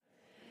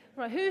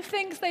Right, who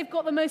thinks they've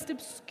got the most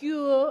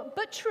obscure,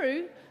 but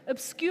true,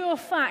 obscure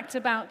fact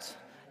about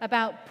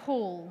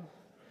Paul?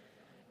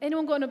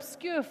 Anyone got an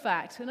obscure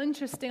fact, an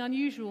interesting,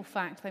 unusual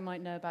fact they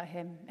might know about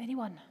him?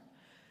 Anyone?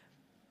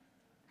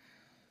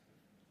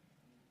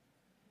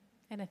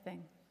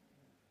 Anything?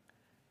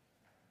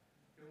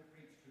 Don't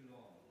preach too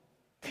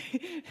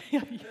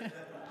long.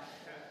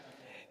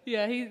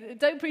 Yeah,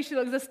 don't preach too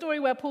long. There's a story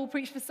where Paul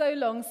preached for so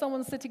long,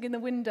 someone sitting in the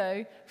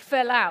window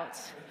fell out.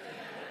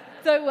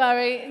 Don't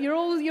worry, you're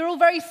all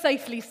very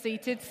safely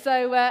seated.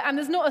 So, and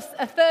there's not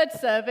a third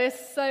service,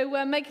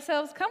 so make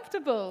yourselves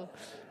comfortable.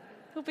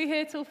 We'll be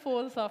here till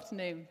 4 this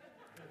afternoon.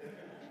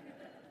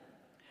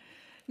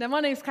 Now, my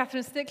name's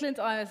Katherine Stickland.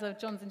 As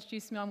John's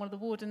introduced me, I'm one of the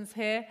wardens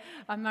here.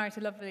 I'm married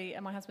to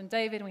my husband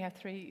David, and we have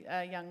 3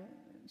 young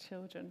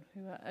children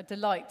who are a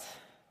delight.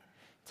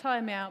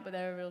 Tire me out, but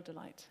they're a real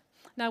delight.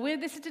 Now,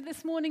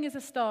 this morning is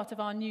the start of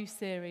our new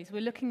series.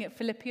 We're looking at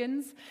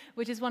Philippians,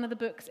 which is one of the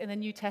books in the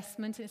New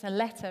Testament. It's a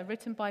letter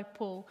written by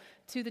Paul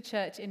to the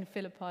church in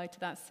Philippi, to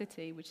that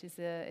city, which is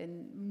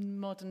in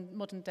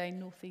modern-day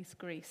northeast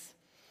Greece.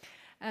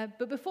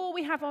 But before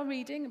we have our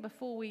reading, and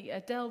before we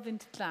delve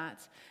into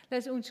that,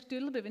 let's do a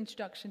little bit of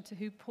introduction to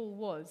who Paul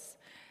was.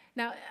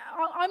 Now,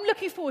 I'm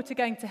looking forward to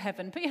going to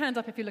heaven. Put your hand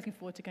up if you're looking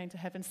forward to going to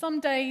heaven. Some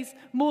days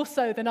more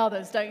so than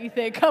others, don't you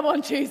think? Come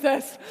on,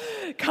 Jesus,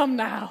 come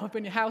now.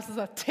 When your house is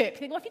a tip. You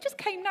think, well, if you just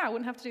came now, I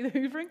wouldn't have to do the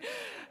hoovering.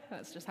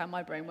 That's just how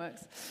my brain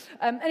works.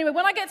 Anyway,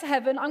 when I get to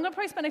heaven, I'm going to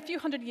probably spend a few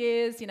hundred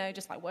years,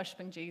 just like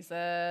worshipping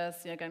Jesus,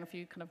 going a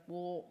few kind of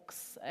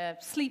walks,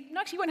 sleep.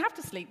 No, actually, you won't have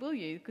to sleep, will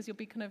you? Because you'll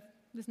be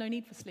there's no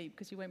need for sleep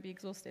because you won't be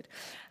exhausted.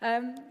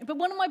 But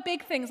one of my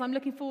big things I'm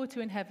looking forward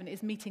to in heaven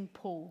is meeting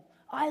Paul.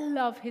 I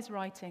love his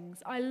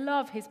writings. I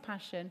love his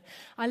passion.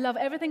 I love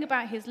everything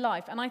about his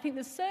life. And I think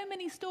there's so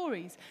many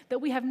stories that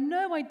we have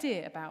no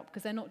idea about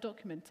because they're not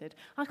documented.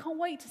 I can't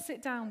wait to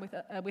sit down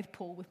with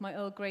Paul, with my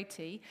Earl Grey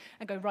tea,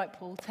 and go, right,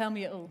 Paul, tell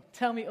me it all.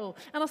 Tell me it all.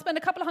 And I'll spend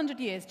a couple of hundred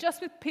years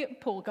just with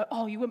Paul, go,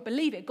 oh, you wouldn't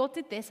believe it. God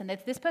did this, and then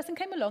this person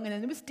came along, and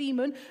then there was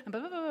demon, and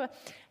blah, blah, blah, blah.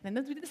 And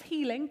then there's this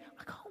healing.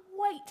 I can't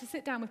wait to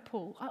sit down with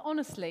Paul. I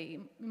honestly,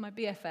 my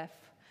BFF,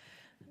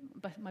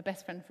 my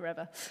best friend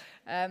forever.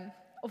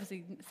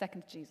 Obviously,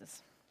 second to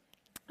Jesus.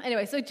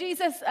 Anyway, so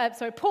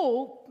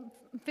Paul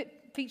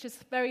features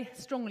very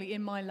strongly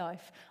in my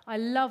life. I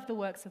love the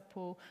works of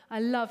Paul. I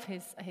love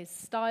his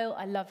style.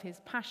 I love his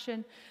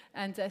passion.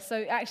 And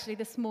so actually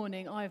this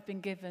morning I've been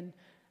given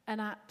an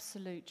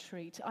absolute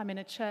treat. I'm in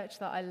a church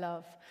that I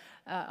love.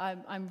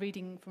 I'm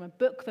reading from a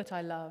book that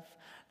I love,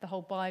 the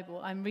whole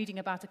Bible. I'm reading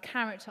about a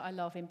character I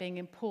love in being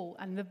in Paul.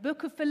 And the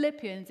book of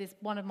Philippians is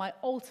one of my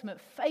ultimate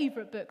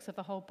favorite books of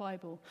the whole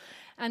Bible.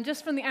 And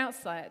just from the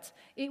outset,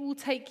 it will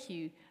take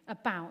you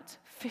about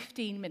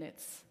 15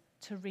 minutes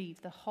to read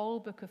the whole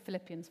book of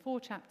Philippians,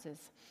 4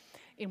 chapters,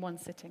 in one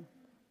sitting.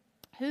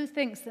 Who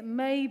thinks that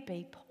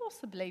maybe,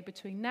 possibly,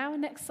 between now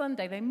and next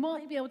Sunday, they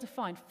might be able to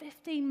find a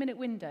 15-minute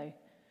window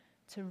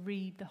to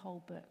read the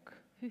whole book?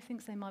 Who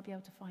thinks they might be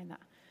able to find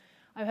that?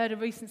 I heard a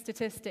recent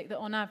statistic that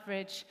on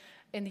average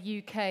in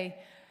the UK,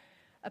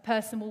 a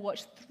person will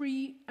watch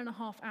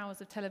 3.5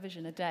 hours of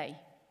television a day.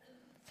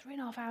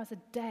 3.5 hours a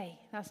day,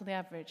 that's on the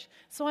average.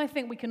 So I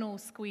think we can all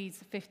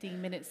squeeze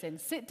 15 minutes in.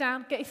 Sit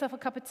down, get yourself a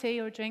cup of tea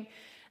or a drink,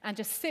 and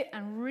just sit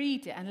and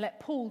read it and let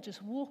Paul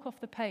just walk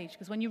off the page.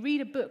 Because when you read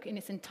a book in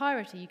its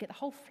entirety, you get the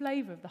whole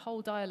flavour of the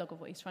whole dialogue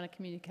of what he's trying to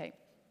communicate.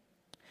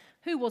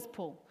 Who was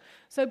Paul?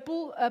 So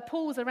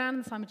Paul was around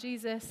in the time of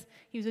Jesus.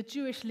 He was a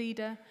Jewish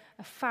leader,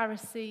 a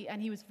Pharisee,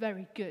 and he was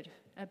very good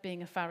at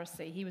being a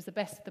Pharisee. He was the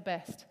best of the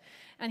best.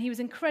 And he was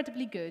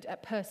incredibly good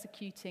at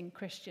persecuting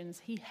Christians.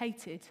 He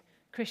hated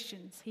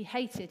Christians. He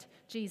hated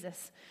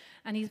Jesus.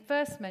 And he's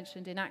first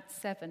mentioned in Acts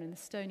 7 in the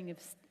stoning of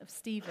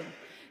Stephen.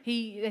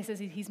 It says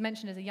he's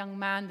mentioned as a young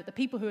man that the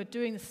people who are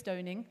doing the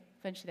stoning,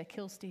 eventually they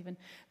kill Stephen,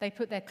 they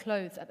put their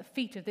clothes at the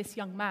feet of this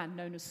young man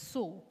known as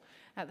Saul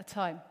at the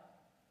time.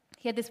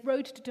 He had this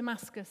road to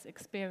Damascus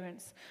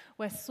experience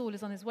where Saul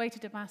is on his way to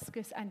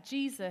Damascus and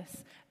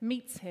Jesus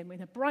meets him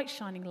in a bright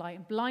shining light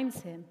and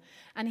blinds him.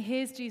 And he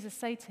hears Jesus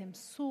say to him,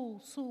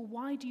 Saul, Saul,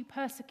 why do you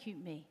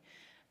persecute me?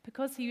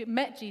 Because he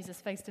met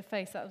Jesus face to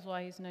face, that was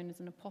why he was known as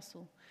an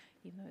apostle,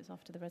 even though it was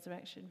after the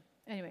resurrection.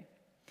 Anyway,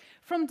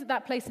 from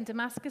that place in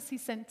Damascus,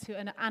 he's sent to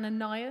an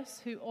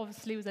Ananias, who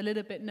obviously was a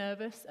little bit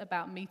nervous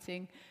about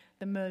meeting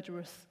the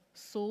murderous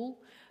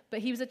Saul, but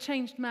he was a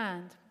changed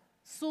man.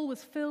 Saul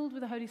was filled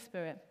with the Holy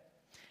Spirit.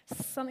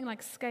 Something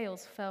like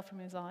scales fell from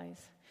his eyes.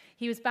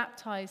 He was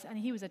baptized and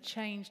he was a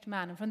changed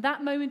man. And from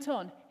that moment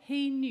on,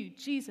 he knew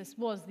Jesus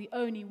was the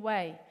only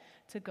way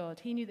to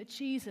God. He knew that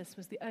Jesus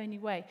was the only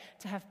way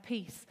to have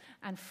peace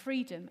and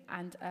freedom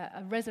and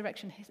a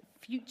resurrection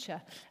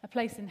future, a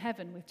place in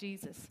heaven with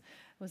Jesus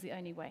was the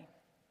only way.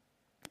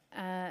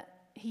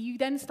 He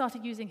then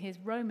started using his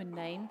Roman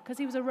name because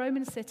he was a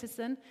Roman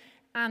citizen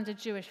and a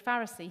Jewish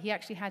Pharisee. He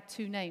actually had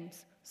 2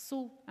 names,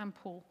 Saul and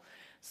Paul.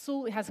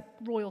 Saul, it has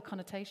royal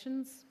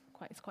connotations.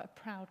 It's quite a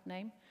proud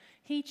name.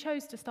 He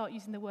chose to start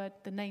using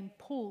the name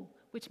Paul,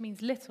 which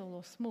means little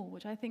or small,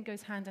 which I think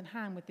goes hand in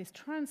hand with this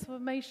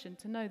transformation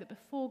to know that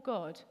before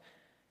God,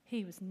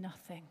 he was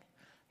nothing.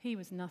 He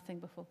was nothing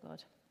before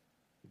God.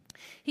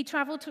 He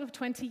traveled for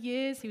 20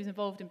 years. He was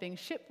involved in being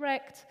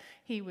shipwrecked.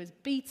 He was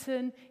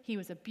beaten. He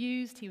was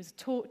abused. He was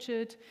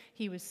tortured.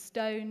 He was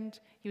stoned.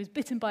 He was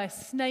bitten by a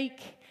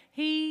snake.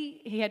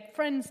 He had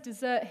friends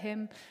desert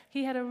him.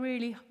 He had a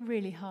really,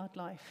 really hard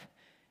life.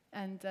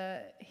 And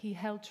he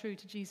held true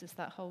to Jesus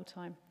that whole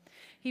time.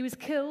 He was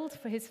killed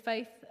for his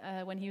faith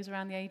when he was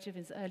around the age of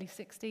his early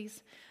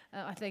 60s.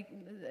 I think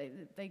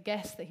they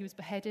guess that he was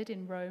beheaded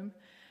in Rome.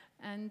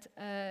 And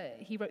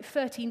he wrote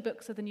 13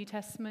 books of the New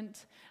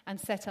Testament and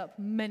set up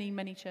many,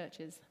 many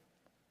churches.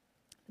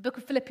 The book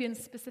of Philippians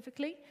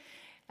specifically,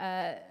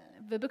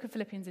 the book of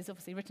Philippians is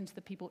obviously written to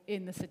the people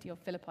in the city of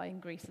Philippi in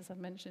Greece, as I've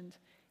mentioned.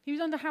 He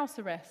was under house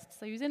arrest,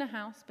 so he was in a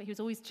house, but he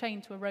was always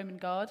chained to a Roman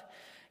guard.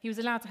 He was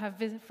allowed to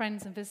have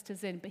friends and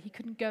visitors in, but he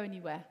couldn't go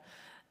anywhere.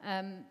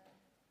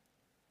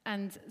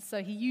 And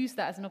so he used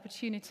that as an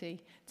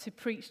opportunity to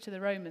preach to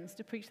the Romans,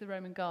 to preach to the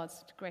Roman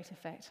guards to great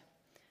effect.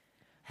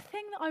 The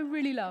thing that I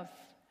really love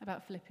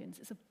about Philippians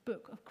is a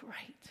book of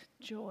great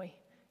joy.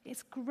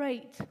 It's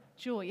great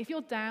joy. If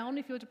you're down,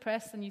 if you're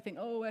depressed and you think,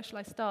 oh, where shall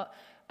I start?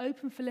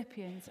 Open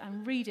Philippians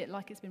and read it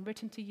like it's been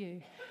written to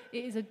you.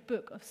 It is a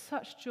book of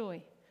such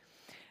joy.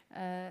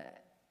 And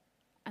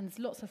there's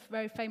lots of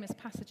very famous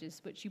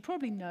passages which you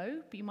probably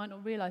know, but you might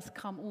not realize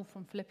come all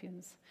from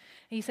Philippians.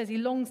 He says he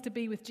longs to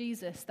be with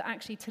Jesus, that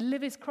actually to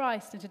live is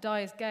Christ and to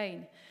die is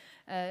gain.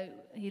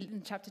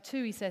 In chapter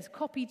 2, he says,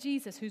 copy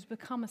Jesus, who's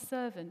become a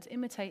servant.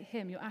 Imitate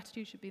him. Your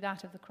attitude should be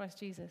that of the Christ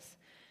Jesus.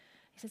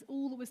 He says,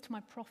 all that was to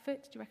my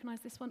profit, do you recognize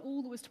this one?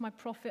 All that was to my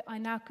profit, I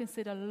now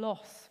consider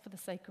loss for the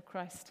sake of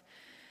Christ.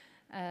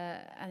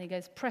 And he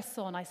goes, press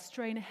on, I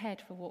strain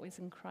ahead for what is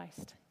in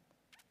Christ.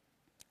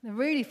 The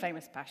really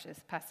famous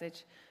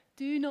passage,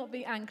 do not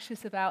be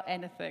anxious about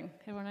anything.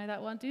 Everyone know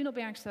that one? Do not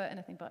be anxious about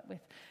anything, but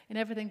in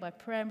everything by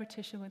prayer and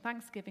petition, with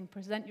thanksgiving,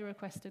 present your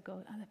request to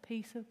God, and the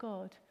peace of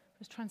God,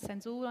 which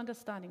transcends all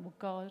understanding, will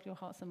guard your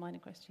hearts and mind in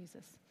Christ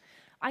Jesus.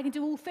 I can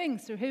do all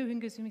things through who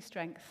gives me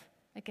strength.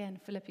 Again,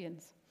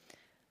 Philippians.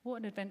 What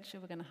an adventure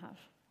we're going to have.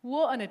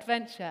 What an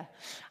adventure.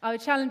 I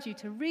would challenge you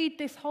to read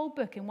this whole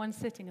book in one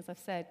sitting, as I've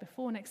said,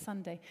 before next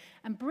Sunday,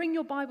 and bring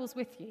your Bibles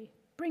with you.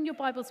 Bring your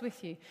Bibles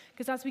with you,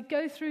 because as we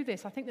go through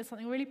this, I think there's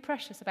something really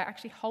precious about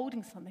actually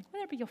holding something,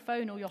 whether it be your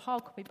phone or your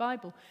hard copy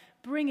Bible.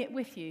 Bring it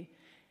with you.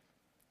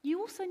 You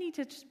also need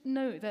to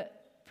know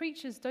that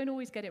preachers don't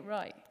always get it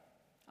right.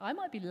 I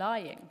might be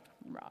lying.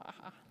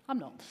 I'm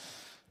not.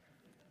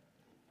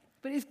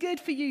 But it's good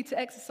for you to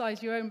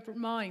exercise your own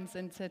minds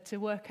and to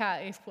work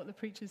out if what the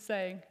preacher's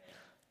saying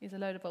is a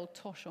load of old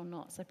tosh or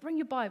not. So bring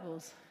your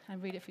Bibles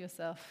and read it for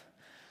yourself.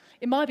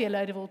 It might be a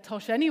load of old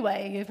tosh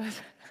anyway, but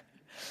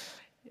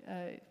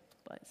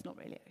it's not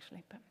really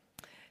actually. But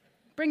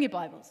bring your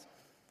Bibles.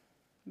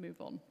 Move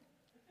on.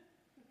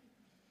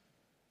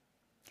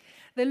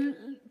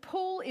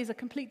 Paul is a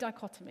complete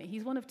dichotomy.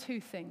 He's one of two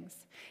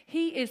things.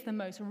 He is the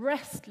most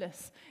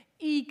restless,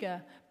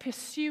 eager,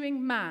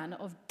 pursuing man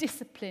of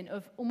discipline,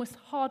 of almost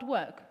hard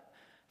work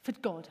for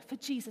God, for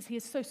Jesus. He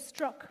is so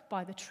struck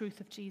by the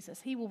truth of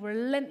Jesus. He will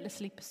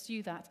relentlessly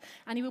pursue that,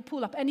 and he will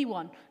pull up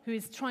anyone who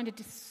is trying to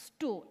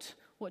distort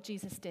what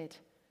Jesus did.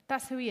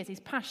 That's who he is. He's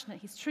passionate.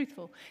 He's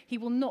truthful. He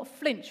will not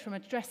flinch from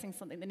addressing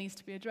something that needs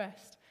to be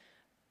addressed.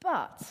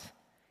 But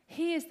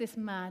he is this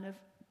man of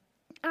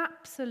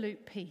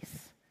absolute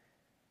peace,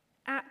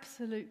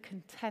 absolute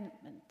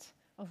contentment,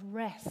 of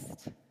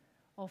rest,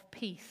 of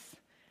peace.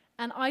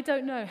 And I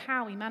don't know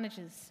how he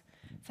manages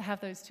to have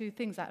those two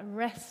things, that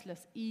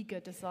restless, eager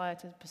desire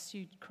to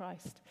pursue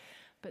Christ,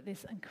 but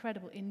this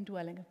incredible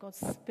indwelling of God's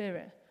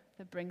Spirit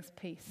that brings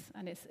peace.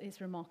 And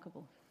it's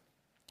remarkable.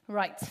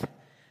 Right.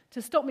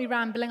 To stop me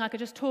rambling, I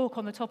could just talk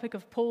on the topic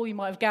of Paul. You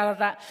might have gathered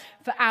that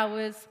for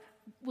hours.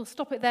 We'll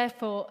stop it there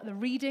for the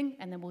reading,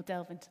 and then we'll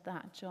delve into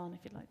that. John, if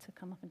you'd like to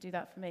come up and do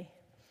that for me.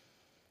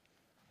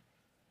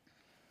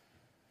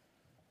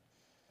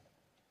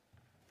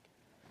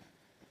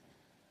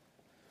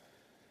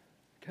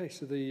 Okay,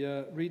 so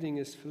the reading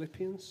is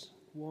Philippians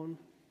 1,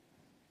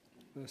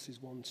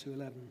 verses 1 to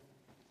 11.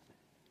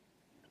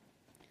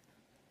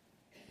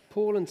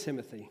 Paul and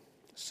Timothy,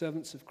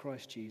 servants of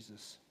Christ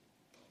Jesus,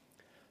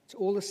 to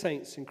all the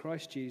saints in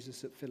Christ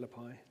Jesus at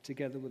Philippi,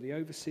 together with the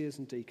overseers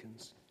and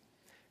deacons,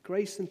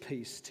 grace and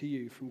peace to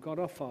you from God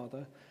our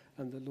Father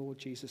and the Lord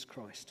Jesus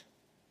Christ.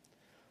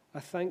 I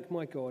thank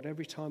my God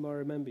every time I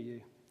remember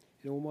you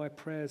in all my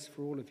prayers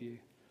for all of you.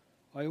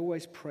 I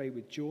always pray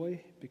with joy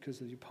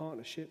because of your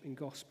partnership in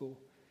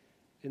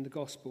the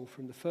gospel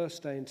from the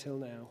first day until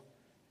now,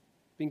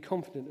 being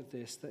confident of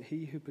this, that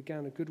he who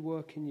began a good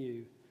work in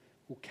you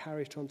will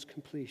carry it on to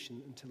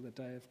completion until the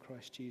day of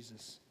Christ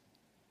Jesus.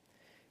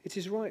 It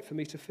is right for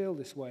me to feel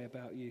this way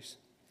about you,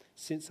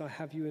 since I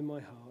have you in my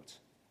heart.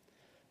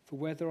 For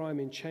whether I'm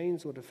in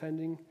chains or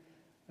defending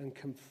and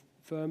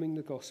confirming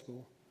the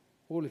gospel,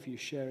 all of you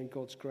share in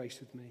God's grace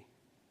with me.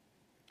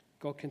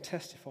 God can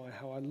testify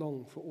how I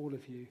long for all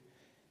of you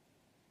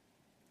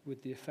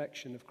with the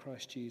affection of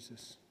Christ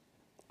Jesus.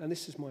 And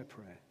this is my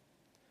prayer,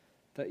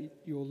 that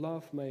your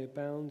love may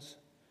abound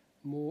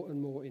more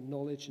and more in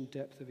knowledge and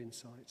depth of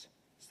insight,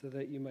 so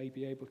that you may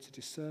be able to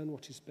discern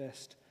what is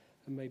best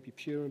and may be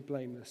pure and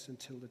blameless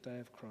until the day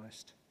of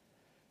Christ,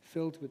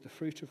 filled with the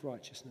fruit of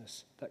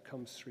righteousness that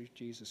comes through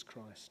Jesus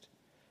Christ,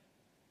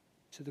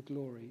 to the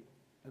glory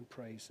and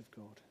praise of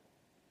God.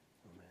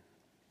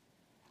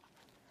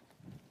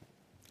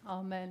 Amen.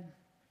 Amen.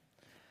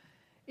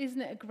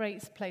 Isn't it a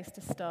great place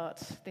to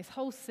start this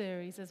whole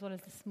series, as well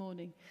as this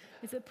morning,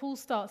 is that Paul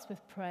starts with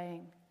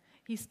praying.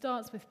 He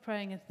starts with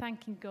praying and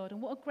thanking God.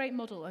 And what a great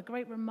model, a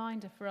great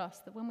reminder for us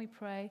that when we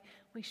pray,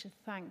 we should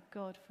thank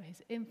God for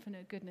his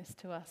infinite goodness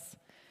to us.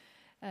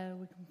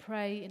 We can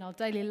pray in our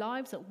daily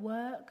lives, at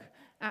work,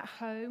 at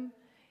home.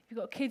 If you've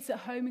got kids at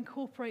home,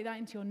 incorporate that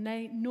into your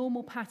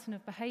normal pattern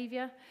of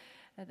behavior,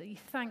 that you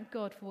thank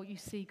God for what you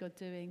see God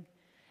doing.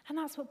 And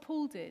that's what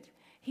Paul did.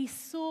 He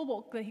saw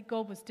what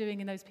God was doing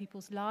in those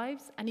people's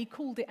lives, and he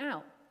called it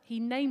out. He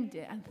named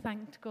it and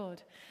thanked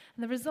God.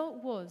 And the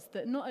result was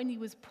that not only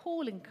was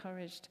Paul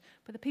encouraged,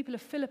 but the people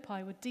of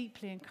Philippi were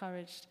deeply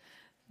encouraged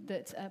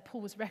that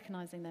Paul was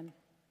recognizing them.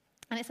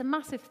 And it's a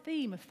massive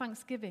theme of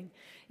thanksgiving.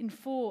 In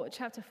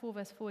chapter 4,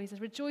 verse 4, he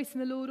says, "Rejoice in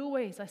the Lord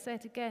always." I say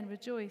it again,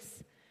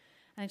 rejoice.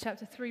 And in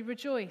chapter 3,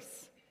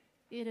 rejoice.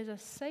 It is a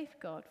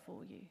safeguard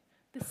for you.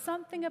 There's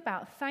something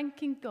about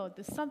thanking God.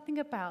 There's something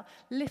about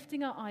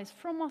lifting our eyes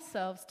from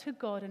ourselves to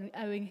God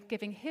and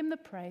giving him the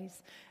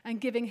praise and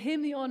giving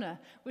him the honor,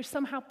 which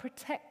somehow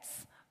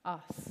protects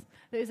us.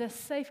 There is a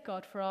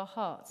safeguard for our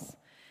hearts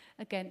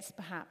against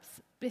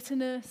perhaps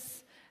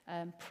bitterness,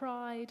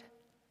 pride,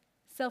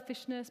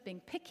 selfishness, being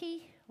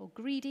picky or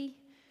greedy,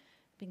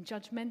 being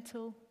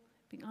judgmental,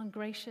 being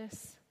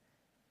ungracious,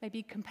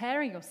 maybe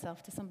comparing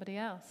yourself to somebody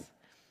else.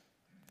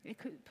 It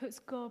puts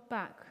God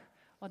back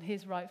on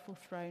his rightful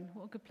throne.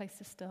 What a good place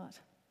to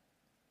start.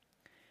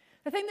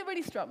 The thing that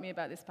really struck me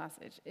about this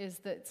passage is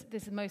that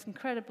this is the most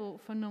incredible,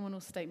 phenomenal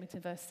statement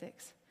in verse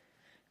 6.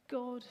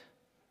 God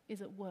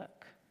is at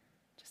work.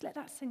 Just let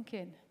that sink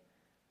in.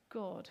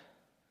 God,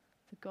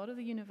 the God of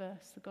the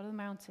universe, the God of the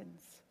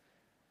mountains,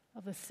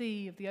 of the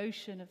sea, of the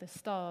ocean, of the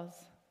stars.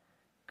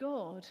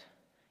 God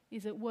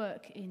is at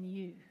work in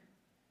you.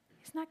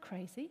 Isn't that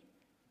crazy?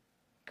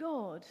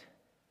 God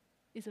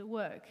is at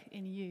work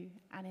in you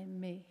and in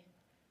me.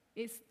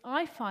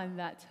 I find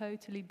that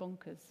totally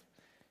bonkers.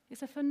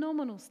 It's a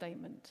phenomenal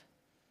statement.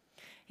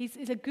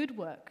 It's a good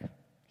work.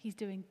 He's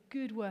doing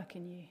good work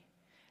in you.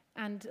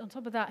 And on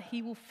top of that,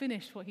 he will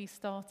finish what he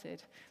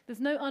started. There's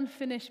no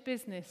unfinished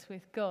business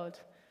with God.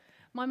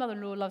 My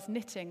mother-in-law loves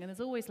knitting, and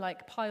there's always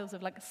piles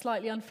of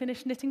slightly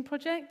unfinished knitting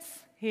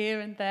projects here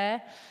and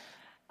there.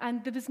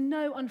 And there is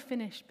no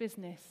unfinished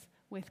business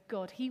with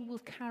God. He will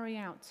carry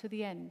out to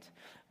the end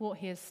what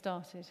he has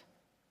started.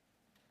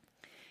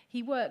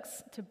 He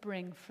works to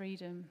bring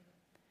freedom.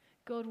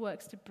 God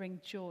works to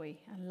bring joy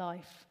and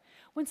life.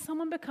 When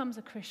someone becomes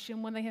a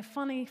Christian, when they have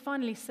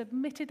finally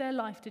submitted their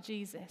life to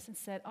Jesus and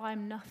said, "I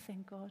am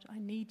nothing, God, I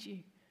need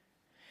you,"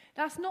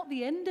 that's not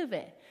the end of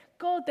it.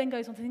 God then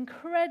goes on to an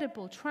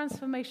incredible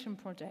transformation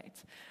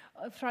project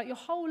throughout your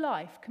whole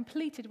life,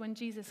 completed when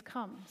Jesus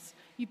comes.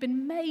 You've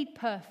been made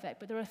perfect,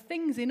 but there are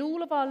things in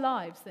all of our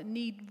lives that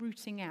need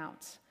rooting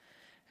out.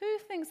 Who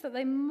thinks that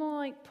they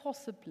might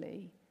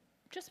possibly,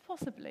 just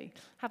possibly,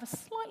 have a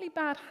slightly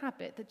bad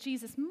habit that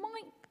Jesus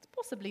might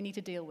possibly need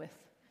to deal with?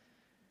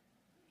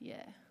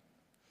 Yeah.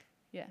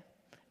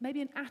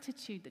 Maybe an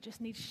attitude that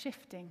just needs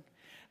shifting.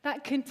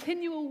 That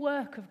continual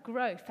work of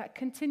growth, that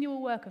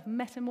continual work of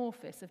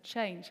metamorphosis, of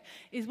change,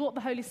 is what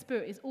the Holy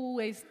Spirit is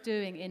always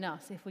doing in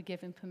us if we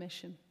give him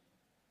permission.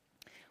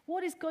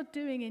 What is God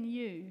doing in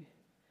you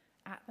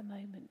at the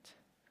moment?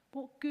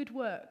 What good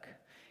work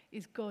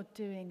is God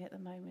doing at the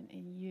moment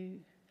in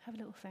you? Have a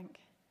little think.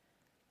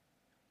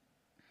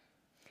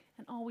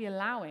 And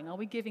are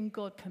we giving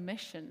God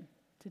permission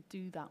to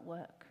do that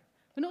work?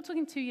 We're not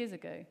talking 2 years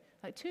ago.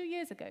 2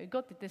 years ago,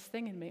 God did this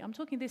thing in me. I'm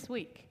talking this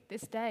week,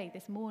 this day,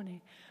 this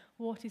morning.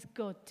 What is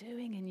God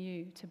doing in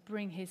you to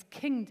bring his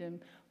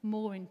kingdom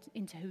more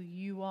into who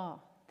you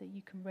are, that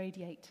you can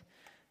radiate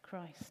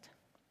Christ?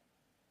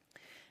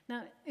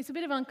 Now, it's a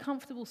bit of an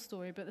uncomfortable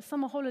story, but the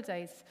summer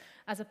holidays,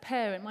 as a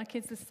parent, my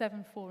kids are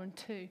 7, 4, and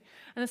 2,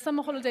 and the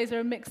summer holidays are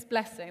a mixed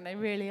blessing. They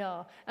really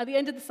are. At the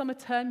end of the summer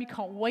term, you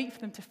can't wait for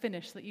them to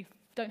finish, so that you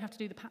don't have to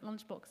do the packed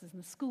lunch boxes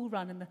and the school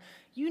run and the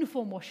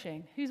uniform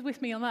washing. Who's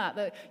with me on that?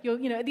 That you're,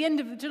 at the end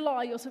of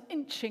July, you're sort of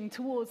inching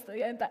towards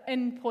that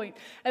end point,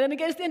 and then it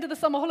gets to the end of the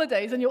summer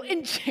holidays, and you're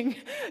inching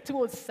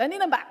towards sending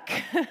them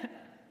back.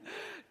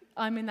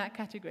 I'm in that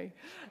category.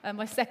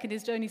 My second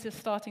is Joni's just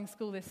starting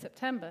school this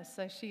September,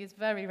 so she is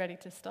very ready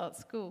to start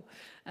school,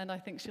 and I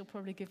think she'll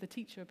probably give the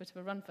teacher a bit of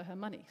a run for her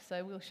money,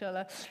 so we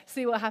shall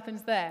see what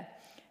happens there.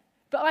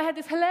 But I had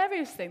this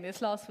hilarious thing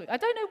this last week. I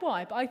don't know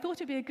why, but I thought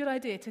it'd be a good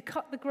idea to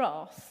cut the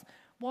grass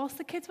whilst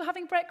the kids were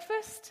having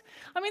breakfast.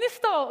 I mean, this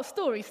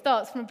story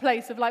starts from a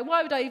place of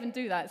why would I even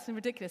do that? It's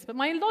ridiculous. But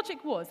my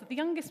logic was that the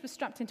youngest was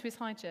strapped into his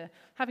high chair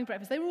having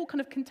breakfast. They were all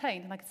kind of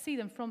contained, and I could see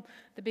them from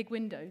the big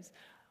windows.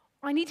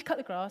 I need to cut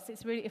the grass.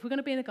 It's really, if we're going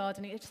to be in the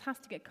garden, it just has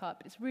to get cut,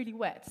 but it's really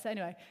wet. So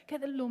anyway, get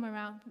the lawnmower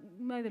out,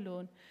 mow the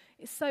lawn.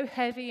 It's so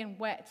heavy and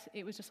wet,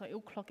 it was just like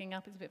all clogging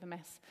up. It's a bit of a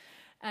mess.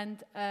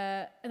 And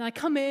I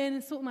come in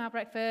and sort them out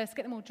breakfast,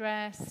 get them all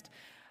dressed.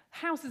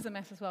 House is a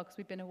mess as well because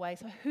we've been away.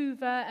 So I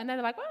hoover, and they're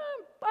like,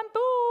 I'm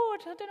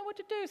bored. I don't know what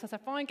to do. So I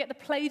said, fine, get the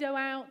Play-Doh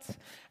out.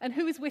 And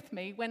who is with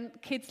me when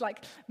kids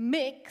like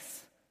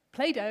mix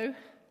Play-Doh?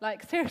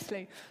 Like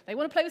seriously, they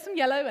want to play with some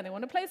yellow and they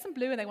want to play with some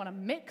blue and they want to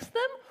mix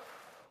them.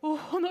 Oh,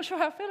 I'm not sure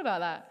how I feel about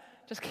that.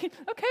 Just keep,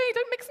 okay,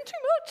 don't mix them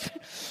too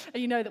much.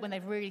 And you know that when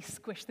they've really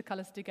squished the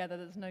colours together,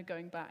 there's no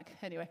going back.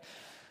 Anyway,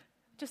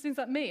 just seems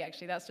like me,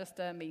 actually. That's just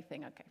a me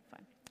thing. Okay,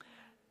 fine.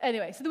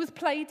 Anyway, so there was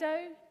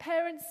Play-Doh.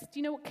 Parents, do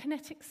you know what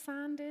kinetic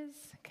sand is?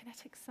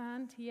 Kinetic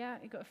sand, yeah,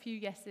 you got a few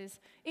yeses.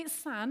 It's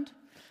sand,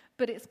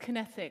 but it's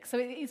kinetic. So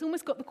it's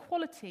almost got the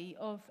quality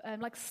of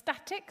like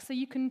static, so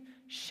you can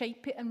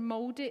shape it and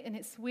mold it, and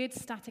it's weird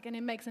static, and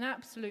it makes an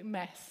absolute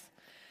mess.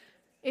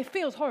 It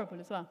feels horrible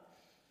as well.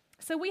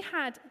 So we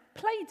had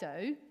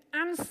Play-Doh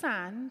and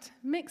sand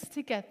mixed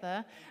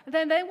together, and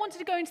then they wanted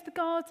to go into the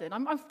garden.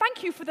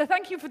 Thank you for the,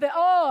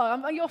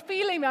 you're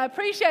feeling me, I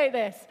appreciate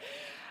this.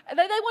 And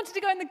they wanted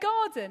to go in the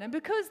garden, and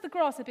because the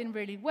grass had been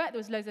really wet, there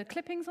was loads of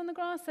clippings on the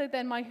grass, so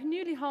then my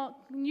newly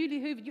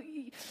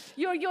hoovered,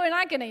 you're in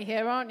agony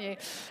here, aren't you?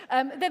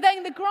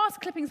 Then the grass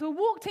clippings were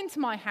walked into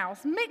my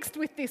house, mixed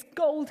with this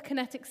gold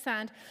kinetic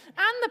sand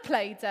and the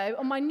Play-Doh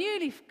on my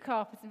newly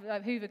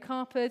hoovered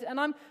carpet, and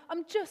I'm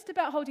just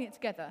about holding it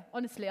together,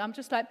 honestly. I'm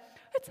just like,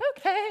 it's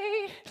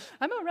okay,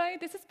 I'm all right,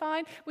 this is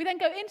fine. We then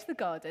go into the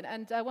garden,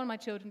 and one of my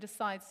children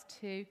decides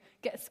to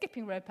get a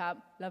skipping rope out.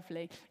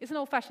 Lovely. It's an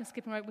old-fashioned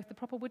skipping rope with the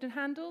proper wooden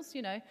handles,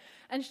 you know.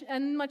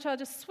 And my child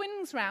just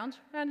swings round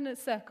in a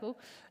circle,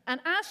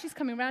 and as she's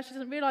coming round, she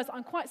doesn't realise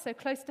I'm quite so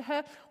close to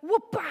her.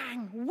 Whoop,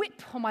 bang,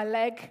 whip on my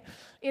leg.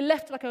 It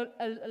left like a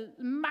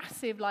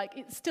massive,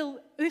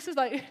 this is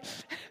like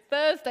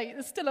Thursday,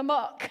 it's still a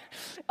mark.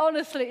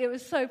 Honestly, it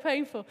was so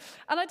painful.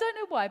 And I don't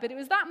know why, but it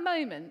was that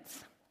moment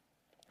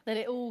that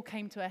it all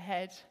came to a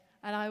head,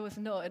 and I was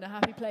not in a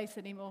happy place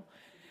anymore.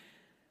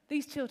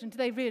 These children, do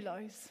they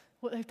realise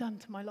what they've done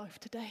to my life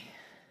today?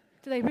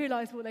 Do they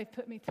realise what they've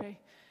put me through?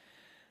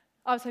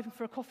 I was hoping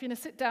for a coffee and a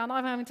sit-down.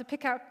 I'm having to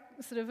pick out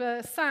sort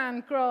of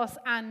sand, grass,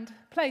 and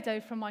Play-Doh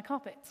from my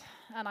carpet,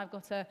 and I've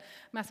got a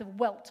massive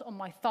welt on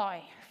my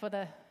thigh for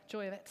the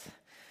joy of it.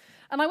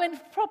 And I went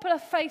proper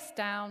face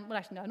down. Well,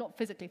 actually, no, not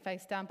physically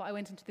face down, but I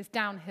went into this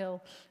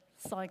downhill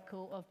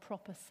cycle of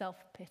proper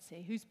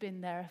self-pity. Who's been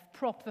there? A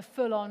proper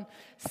full-on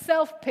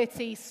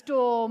self-pity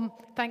storm.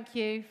 Thank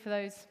you for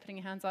those putting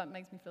your hands up. It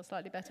makes me feel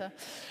slightly better.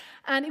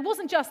 And it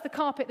wasn't just the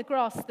carpet, the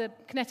grass, the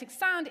kinetic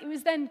sand. It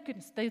was then,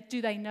 goodness,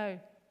 do they know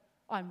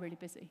I'm really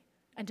busy?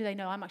 And do they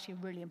know I'm actually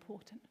really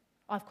important?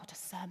 I've got a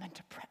sermon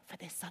to prep for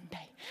this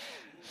Sunday.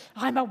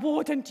 I'm a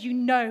warden. Do you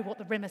know what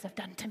the Rimmers have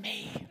done to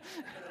me?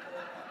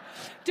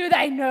 Do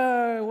they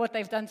know what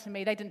they've done to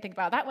me? They didn't think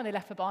about that when they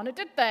left for Barnet,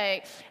 did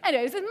they?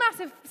 Anyway, it was a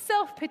massive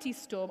self-pity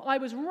storm. I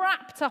was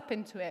wrapped up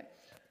into it.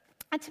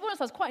 And to be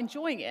honest, I was quite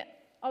enjoying it.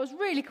 I was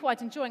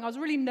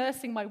really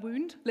nursing my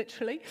wound,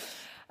 literally.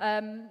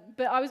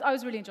 But I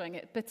was really enjoying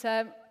it. But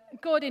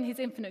God, in his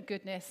infinite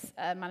goodness,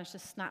 managed to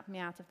snap me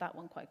out of that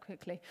one quite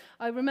quickly.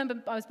 I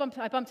remember I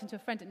bumped into a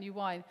friend at New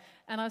Wine,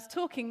 and I was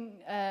talking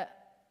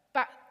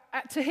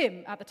to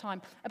him at the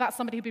time about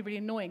somebody who'd be really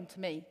annoying to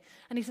me.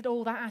 And he said,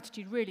 that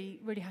attitude really,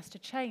 really has to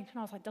change. And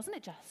I was like, doesn't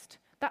it just?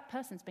 That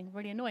person's being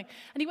really annoying.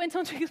 And he went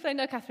on to explain,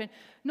 no, Katherine,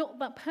 not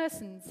that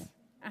person's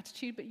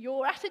attitude, but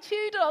your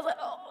attitude. And I was like,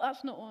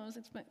 that's not what I was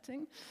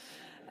expecting.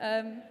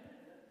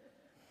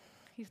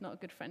 He's not a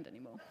good friend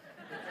anymore.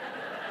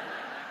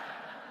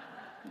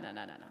 No.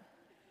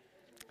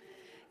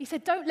 He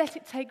said, don't let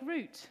it take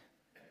root.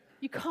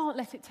 You can't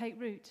let it take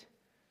root.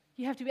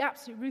 You have to be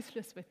absolutely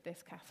ruthless with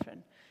this,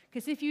 Katherine.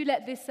 Because if you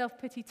let this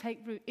self-pity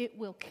take root, it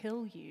will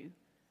kill you.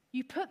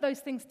 You put those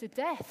things to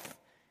death.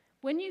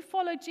 When you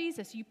follow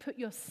Jesus, you put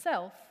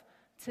yourself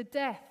to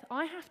death.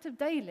 I have to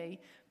daily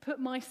put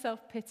my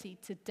self-pity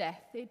to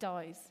death. It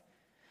dies.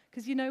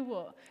 Because you know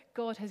what?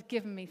 God has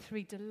given me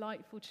 3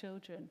 delightful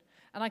children.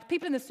 And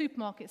people in the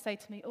supermarket say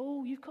to me,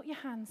 you've got your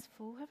hands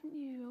full, haven't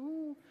you?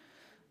 Oh.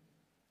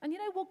 And you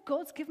know what?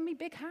 God's given me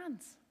big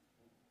hands.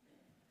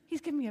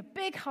 He's given me a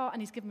big heart,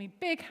 and he's given me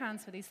big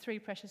hands for these 3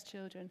 precious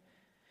children.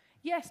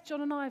 Yes,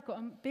 John and I have got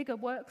a bigger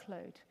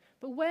workload,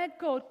 but where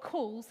God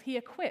calls, he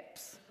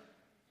equips.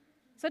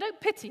 So don't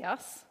pity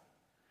us.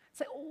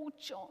 Say,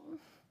 John,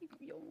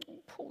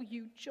 poor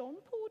you, John,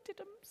 poor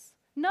Diddums.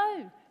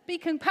 No, be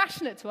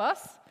compassionate to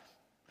us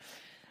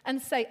and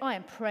say, I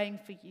am praying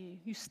for you.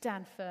 You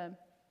stand firm.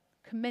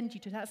 Commend you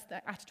to that's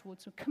the attitude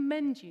towards them.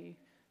 Commend you.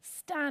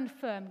 Stand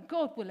firm.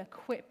 God will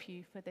equip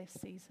you for this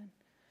season.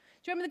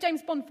 Do you remember the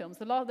James Bond films?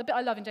 The bit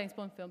I love in James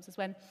Bond films is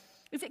when,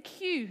 is it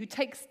Q who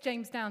takes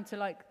James down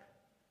to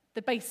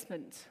the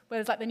basement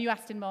where there's the new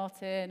Aston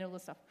Martin and all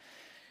this stuff.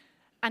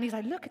 And he's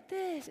like, look at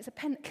this. It's a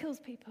pen that kills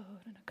people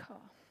in a car.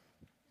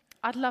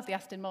 I'd love the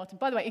Aston Martin.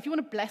 By the way, if you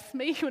want to bless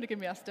me, you want to give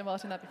me Aston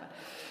Martin, that'd be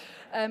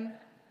fun.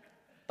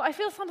 But I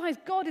feel sometimes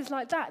God is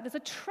like that. There's a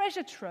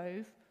treasure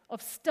trove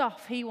of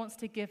stuff he wants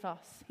to give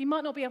us. He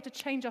might not be able to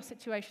change our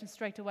situation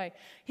straight away.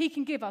 He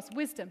can give us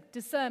wisdom,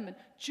 discernment,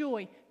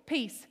 joy,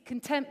 peace,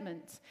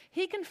 contentment.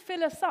 He can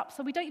fill us up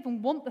so we don't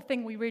even want the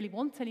thing we really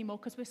want anymore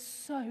because we're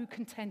so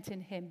content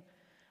in him.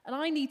 And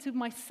I need to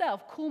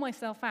myself call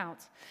myself out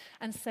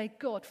and say,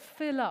 God,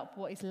 fill up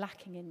what is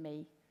lacking in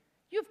me.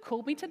 You've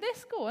called me to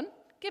this. Go on,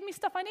 give me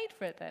stuff I need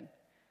for it then.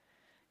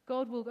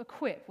 God will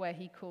equip where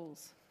he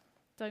calls.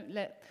 Don't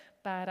let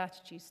bad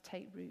attitudes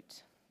take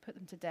root. Put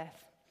them to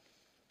death.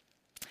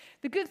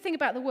 The good thing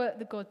about the work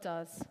that God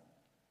does,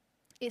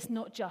 it's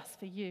not just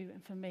for you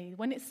and for me.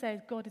 When it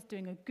says God is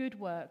doing a good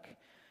work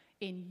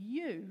in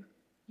you,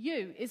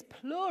 you is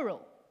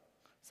plural.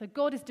 So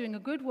God is doing a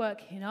good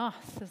work in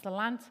us as the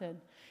lantern,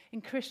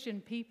 in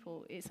Christian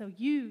people. It's a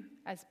you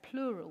as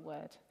plural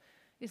word.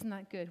 Isn't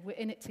that good? We're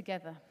in it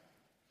together.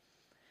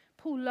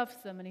 Paul loves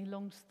them and he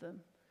longs for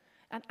them.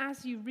 And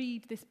as you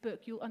read this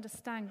book, you'll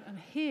understand and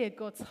hear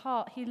God's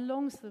heart. He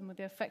longs for them with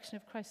the affection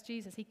of Christ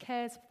Jesus. He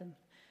cares for them.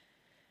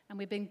 And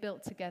we're being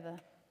built together.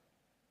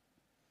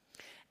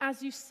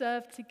 As you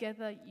serve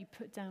together, you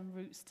put down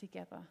roots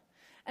together.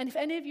 And if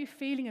any of you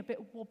feeling a bit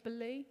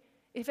wobbly,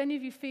 if any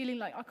of you feeling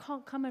like, I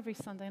can't come every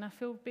Sunday and I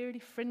feel really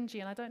fringy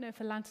and I don't know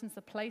if a lantern's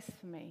the place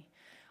for me,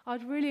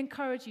 I'd really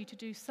encourage you to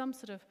do some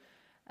sort of,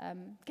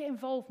 get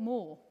involved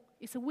more.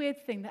 It's a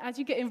weird thing that as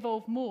you get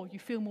involved more, you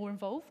feel more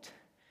involved.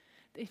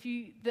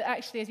 That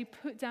actually, as you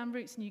put down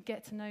roots and you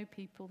get to know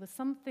people, there's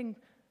something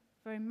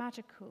very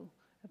magical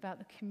about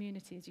the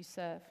community as you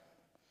serve.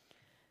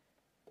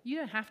 You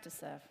don't have to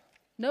serve.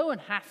 No one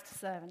has to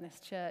serve in this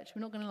church.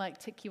 We're not going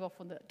to tick you off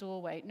on the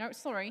doorway. No,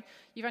 sorry,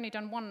 you've only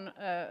done one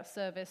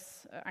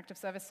active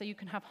service, so you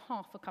can have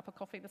half a cup of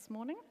coffee this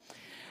morning.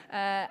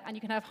 And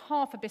you can have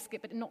half a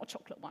biscuit, but not a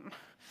chocolate one.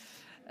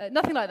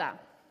 Nothing like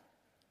that.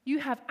 You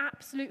have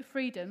absolute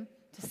freedom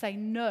to say,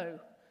 no,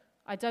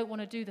 I don't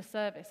want to do the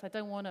service. I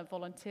don't want to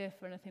volunteer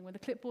for anything. When the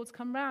clipboards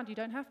come round, you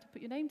don't have to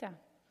put your name down.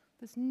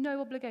 There's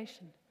no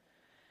obligation.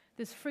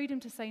 There's freedom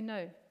to say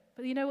no.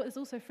 But you know what? There's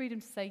also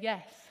freedom to say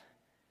yes.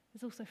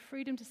 There's also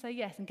freedom to say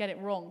yes and get it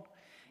wrong.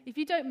 If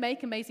you don't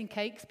make amazing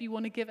cakes, but you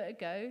want to give it a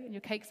go, and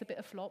your cake's a bit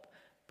of flop,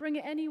 bring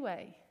it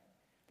anyway.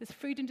 There's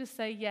freedom to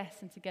say yes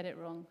and to get it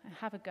wrong and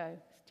have a go.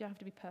 You don't have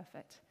to be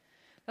perfect.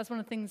 That's one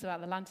of the things about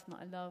the lantern that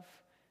I love.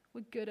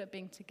 We're good at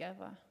being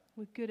together.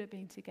 We're good at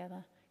being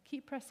together.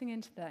 Keep pressing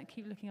into that and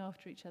keep looking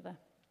after each other.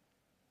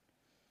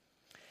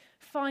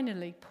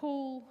 Finally,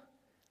 Paul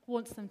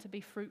wants them to be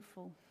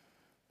fruitful.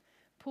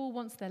 Paul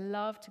wants their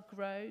love to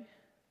grow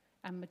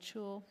and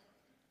mature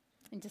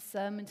in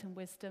discernment and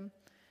wisdom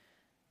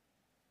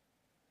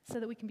so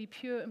that we can be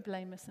pure and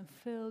blameless and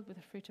filled with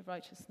the fruit of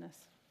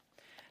righteousness.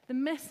 The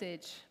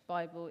Message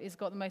Bible has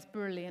got the most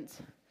brilliant,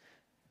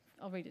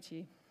 I'll read it to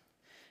you.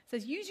 It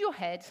says, use your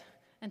head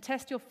and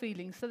test your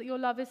feelings so that your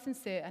love is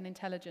sincere and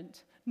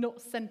intelligent,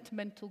 not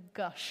sentimental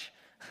gush.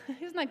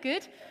 Isn't that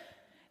good?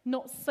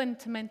 Not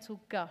sentimental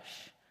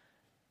gush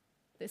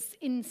that's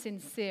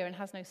insincere and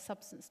has no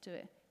substance to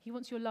it. He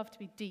wants your love to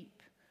be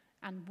deep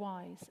and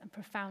wise and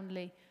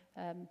profoundly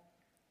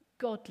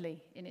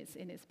godly in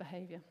its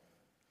behavior.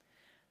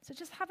 So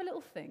just have a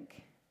little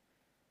think.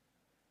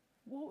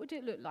 What would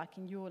it look like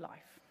in your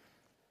life?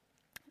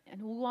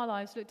 And all our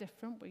lives look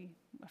different. We're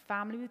a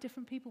family with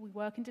different people. We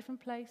work in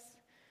different places.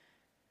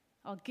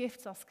 Our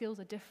gifts, our skills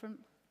are different.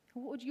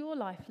 What would your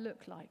life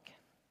look like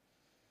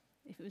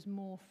if it was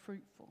more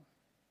fruitful?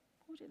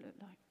 What would it look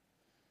like?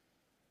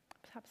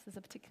 Perhaps there's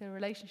a particular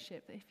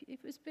relationship that if it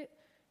was a bit,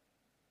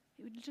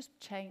 it would just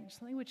change.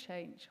 Something would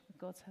change with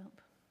God's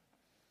help.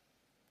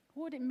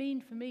 What would it mean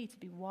for me to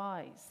be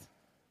wise?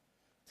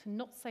 To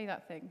not say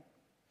that thing?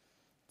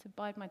 To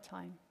bide my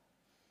time?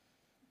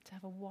 To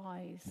have a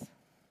wise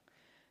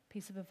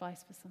piece of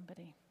advice for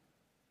somebody?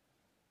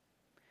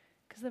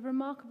 Because the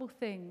remarkable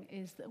thing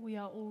is that we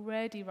are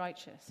already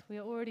righteous. We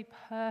are already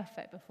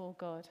perfect before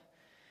God.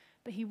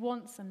 But he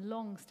wants and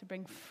longs to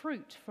bring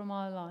fruit from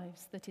our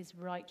lives that is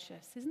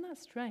righteous. Isn't that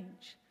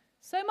strange?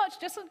 So much,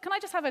 can I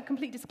just have a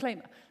complete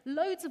disclaimer?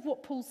 Loads of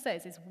what Paul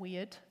says is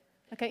weird.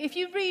 Okay, if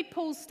you read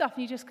Paul's stuff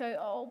and you just go,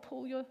 oh,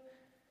 Paul, you're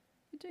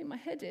doing my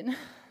head in.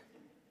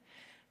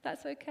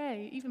 That's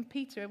okay. Even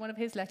Peter in one of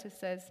his letters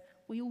says,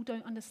 we all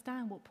don't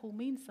understand what Paul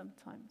means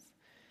sometimes.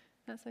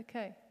 That's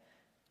okay.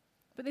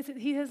 But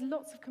he has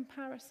lots of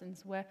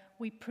comparisons where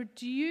we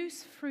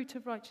produce fruit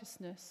of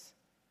righteousness,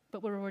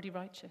 but we're already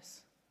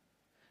righteous.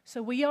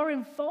 So we are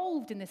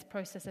involved in this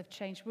process of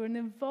change. We're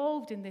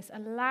involved in this,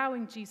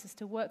 allowing Jesus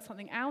to work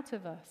something out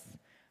of us,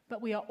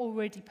 but we are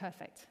already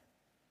perfect.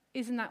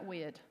 Isn't that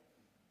weird?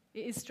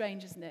 It is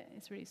strange, isn't it?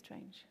 It's really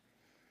strange.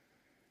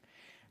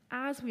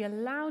 As we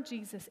allow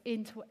Jesus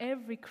into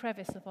every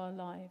crevice of our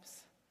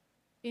lives,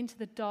 into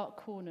the dark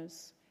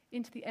corners,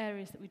 into the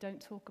areas that we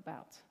don't talk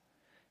about,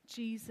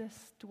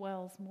 Jesus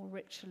dwells more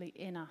richly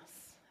in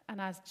us.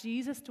 And as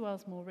Jesus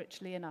dwells more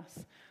richly in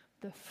us,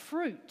 the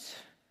fruit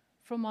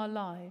from our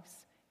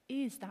lives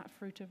is that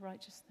fruit of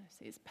righteousness.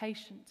 It's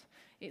patient,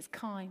 it's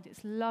kind, it's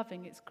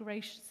loving, it's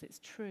gracious, it's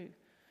true.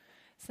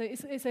 So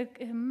it's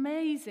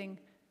amazing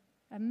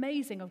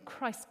of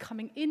Christ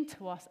coming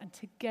into us, and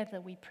together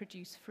we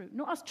produce fruit.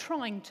 Not us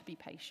trying to be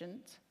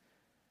patient,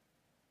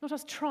 not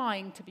us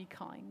trying to be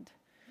kind,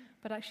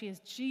 but actually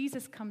as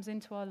Jesus comes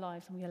into our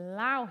lives and we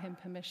allow him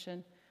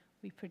permission,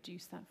 we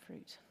produce that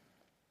fruit.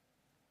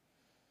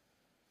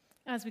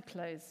 As we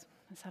close,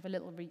 let's have a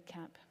little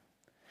recap.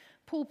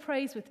 Paul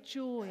prays with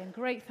joy and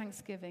great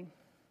thanksgiving.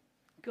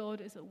 God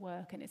is at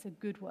work, and it's a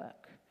good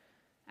work,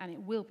 and it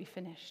will be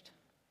finished.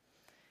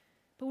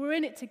 But we're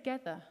in it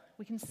together.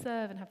 We can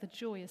serve and have the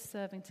joy of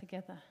serving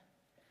together.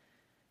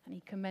 And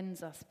he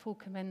commends us, Paul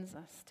commends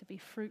us to be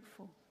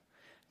fruitful,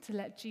 to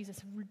let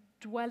Jesus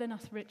dwell in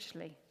us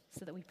richly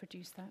so that we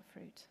produce that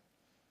fruit.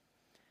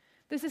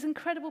 There's this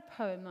incredible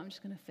poem that I'm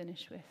just going to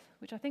finish with,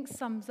 which I think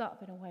sums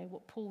up in a way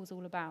what Paul was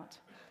all about.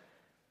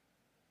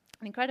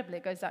 And incredibly,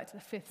 it goes back to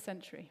the 5th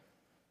century.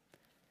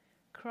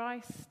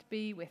 Christ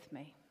be with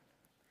me,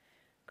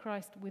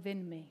 Christ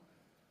within me,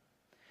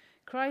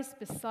 Christ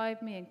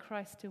beside me and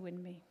Christ to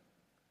win me,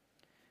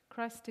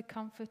 Christ to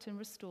comfort and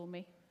restore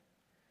me,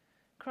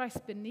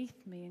 Christ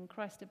beneath me and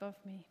Christ above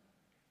me,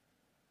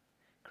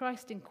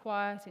 Christ in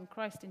quiet and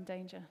Christ in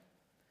danger,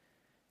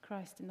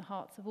 Christ in the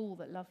hearts of all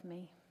that love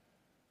me,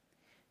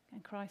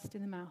 and Christ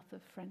in the mouth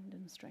of friend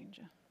and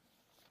stranger.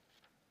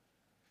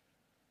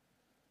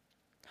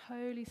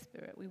 Holy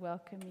Spirit, we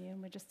welcome you,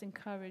 and we're just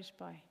encouraged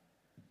by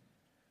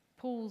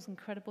Paul's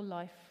incredible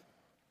life,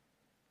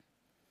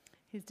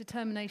 his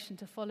determination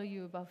to follow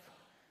you above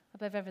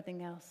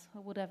everything else,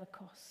 at whatever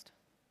cost.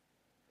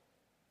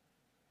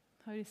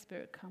 Holy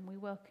Spirit, come, we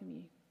welcome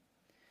you.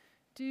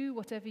 Do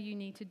whatever you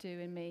need to do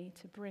in me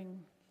to bring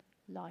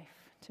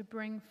life, to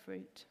bring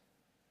fruit,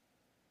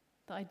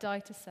 that I die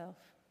to self,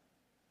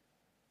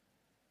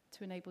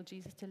 to enable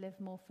Jesus to live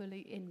more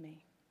fully in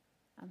me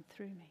and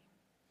through me.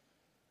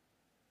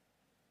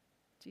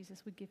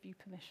 Jesus, we give you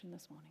permission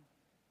this morning.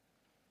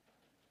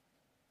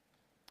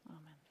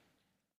 Amen.